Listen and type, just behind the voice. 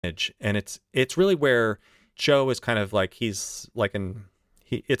And it's really where Joe is kind of like, it's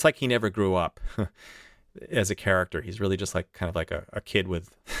like he never grew up as a character. He's really just like kind of like a kid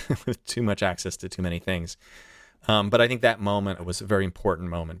with with too much access to too many things. But I think that moment was a very important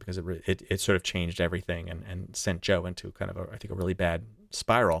moment because it sort of changed everything and sent Joe into kind of I think a really bad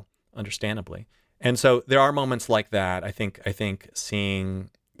spiral, understandably. And so there are moments like that. I think seeing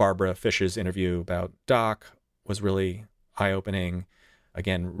Barbara Fish's interview about Doc was really eye-opening.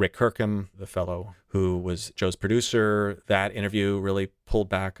 Again, Rick Kirkham, the fellow who was Joe's producer, that interview really pulled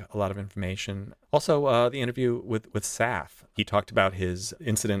back a lot of information. Also, the interview with Saf. He talked about his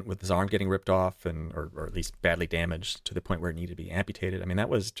incident with his arm getting ripped off or at least badly damaged to the point where it needed to be amputated. I mean, that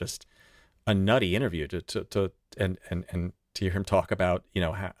was just a nutty interview to hear him talk about,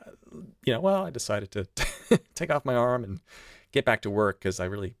 well, I decided to take off my arm and get back to work because I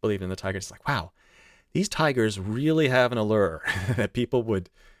really believed in the Tigers. It's like, wow. These Tigers really have an allure that people would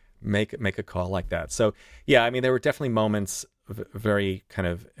make a call like that. So, yeah, I mean, there were definitely moments, very kind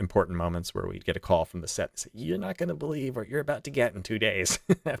of important moments where we'd get a call from the set and say, you're not going to believe what you're about to get in 2 days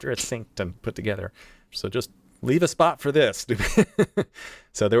after it's synced and put together. So just leave a spot for this.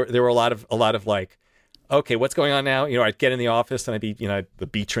 So there were a lot of like, okay, what's going on now? I'd get in the office and I'd be, the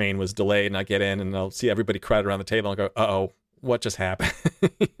B train was delayed and I'd get in and I'll see everybody crowded around the table and I'll go, uh-oh, what just happened?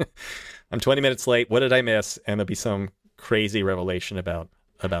 I'm 20 minutes late. What did I miss? And there'll be some crazy revelation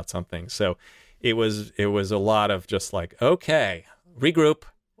about something. So it was a lot of just like, okay, regroup.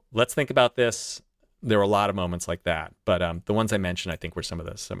 Let's think about this. There were a lot of moments like that, but the ones I mentioned, I think, were some of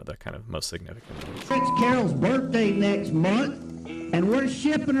the kind of most significant ones. It's Carol's birthday next month, and we're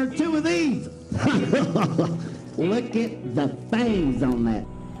shipping her 2 of these. Look at the fangs on that.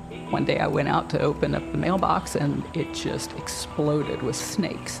 One day I went out to open up the mailbox, and it just exploded with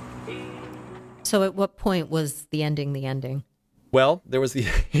snakes. So at what point was the ending? Well, there was the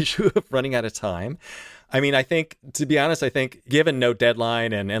issue of running out of time. I mean, to be honest, given no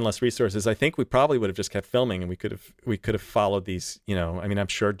deadline and endless resources, I think we probably would have just kept filming and we could have followed these, I'm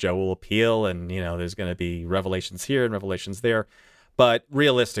sure Joe will appeal and, there's going to be revelations here and revelations there. But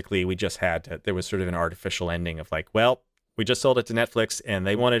realistically, we just there was sort of an artificial ending of like, well, we just sold it to Netflix and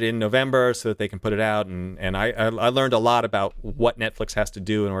they want it in November so that they can put it out. And I learned a lot about what Netflix has to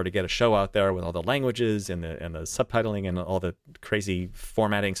do in order to get a show out there with all the languages and the subtitling and all the crazy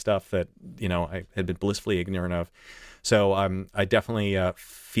formatting stuff that, I had been blissfully ignorant of. So I definitely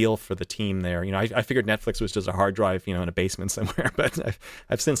feel for the team there. I figured Netflix was just a hard drive, in a basement somewhere, but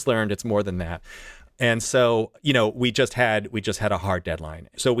I've since learned it's more than that. And so, we just had a hard deadline.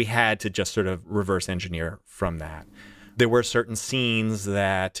 So we had to just sort of reverse engineer from that. There were certain scenes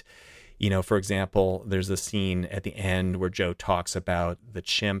that, for example, there's a scene at the end where Joe talks about the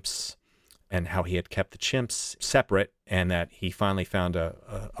chimps and how he had kept the chimps separate and that he finally found a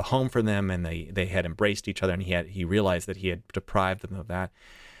home for them and they had embraced each other and he realized that he had deprived them of that.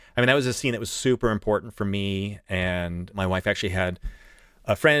 I mean, that was a scene that was super important for me, and my wife actually had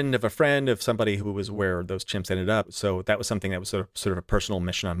a friend of somebody who was where those chimps ended up. So that was something that was sort of a personal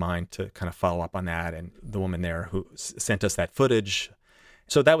mission on mine to kind of follow up on that. And the woman there who sent us that footage.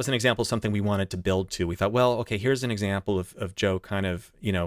 So that was an example of something we wanted to build to. We thought, well, okay, here's an example of Joe kind of,